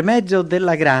 Per mezzo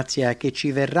della grazia che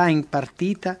ci verrà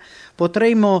impartita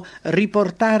potremo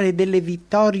riportare delle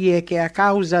vittorie che a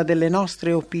causa delle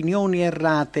nostre opinioni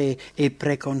errate e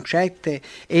preconcette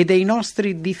e dei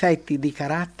nostri difetti di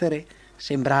carattere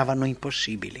sembravano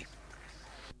impossibili.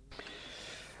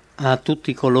 A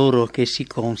tutti coloro che si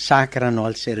consacrano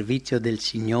al servizio del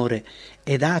Signore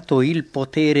è dato il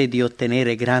potere di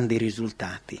ottenere grandi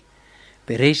risultati.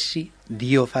 Per essi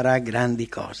Dio farà grandi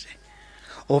cose.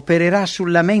 Opererà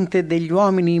sulla mente degli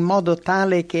uomini in modo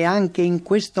tale che anche in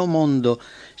questo mondo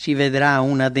si vedrà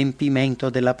un adempimento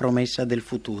della promessa del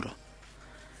futuro.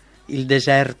 Il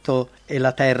deserto e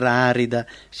la terra arida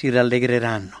si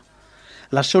rallegreranno.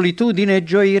 La solitudine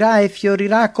gioirà e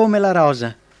fiorirà come la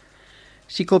rosa.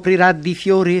 Si coprirà di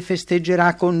fiori e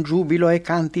festeggerà con giubilo e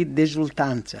canti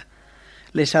d'esultanza.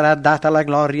 Le sarà data la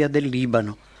gloria del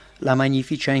Libano, la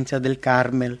magnificenza del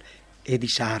Carmel e di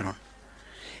Saron.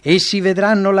 Essi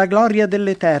vedranno la gloria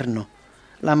dell'Eterno,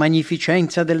 la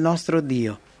magnificenza del nostro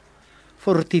Dio.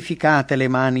 Fortificate le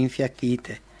mani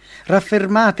infiacchite,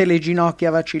 raffermate le ginocchia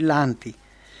vacillanti.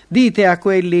 Dite a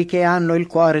quelli che hanno il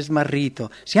cuore smarrito: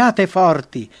 siate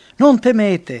forti, non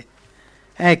temete.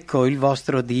 Ecco il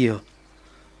vostro Dio.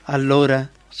 Allora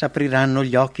s'apriranno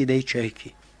gli occhi dei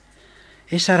ciechi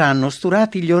e saranno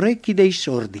sturati gli orecchi dei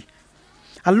sordi.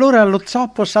 Allora lo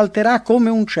zoppo salterà come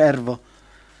un cervo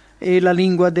e la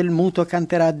lingua del muto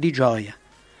canterà di gioia,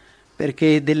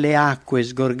 perché delle acque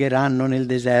sgorgeranno nel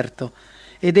deserto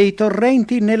e dei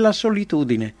torrenti nella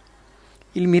solitudine.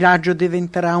 Il miraggio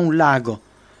diventerà un lago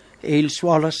e il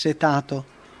suolo assetato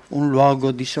un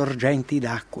luogo di sorgenti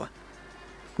d'acqua.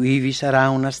 Qui vi sarà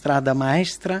una strada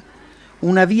maestra,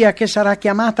 una via che sarà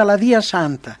chiamata la via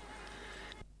santa.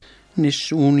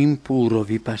 Nessun impuro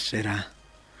vi passerà.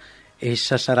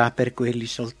 Essa sarà per quelli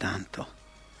soltanto.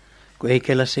 Quei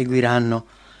che la seguiranno,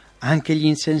 anche gli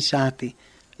insensati,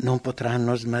 non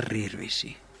potranno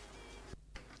smarrirvisi.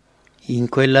 In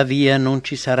quella via non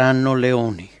ci saranno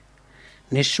leoni.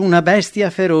 Nessuna bestia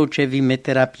feroce vi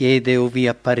metterà piede o vi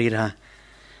apparirà,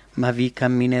 ma vi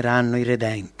cammineranno i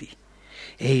redenti,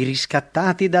 e i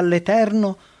riscattati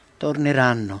dall'Eterno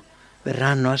torneranno,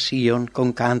 verranno a Sion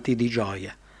con canti di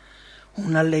gioia.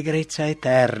 Un'allegrezza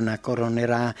eterna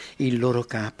coronerà il loro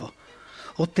capo.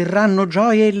 Otterranno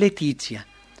gioia e letizia,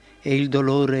 e il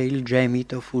dolore e il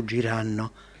gemito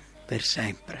fuggiranno per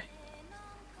sempre.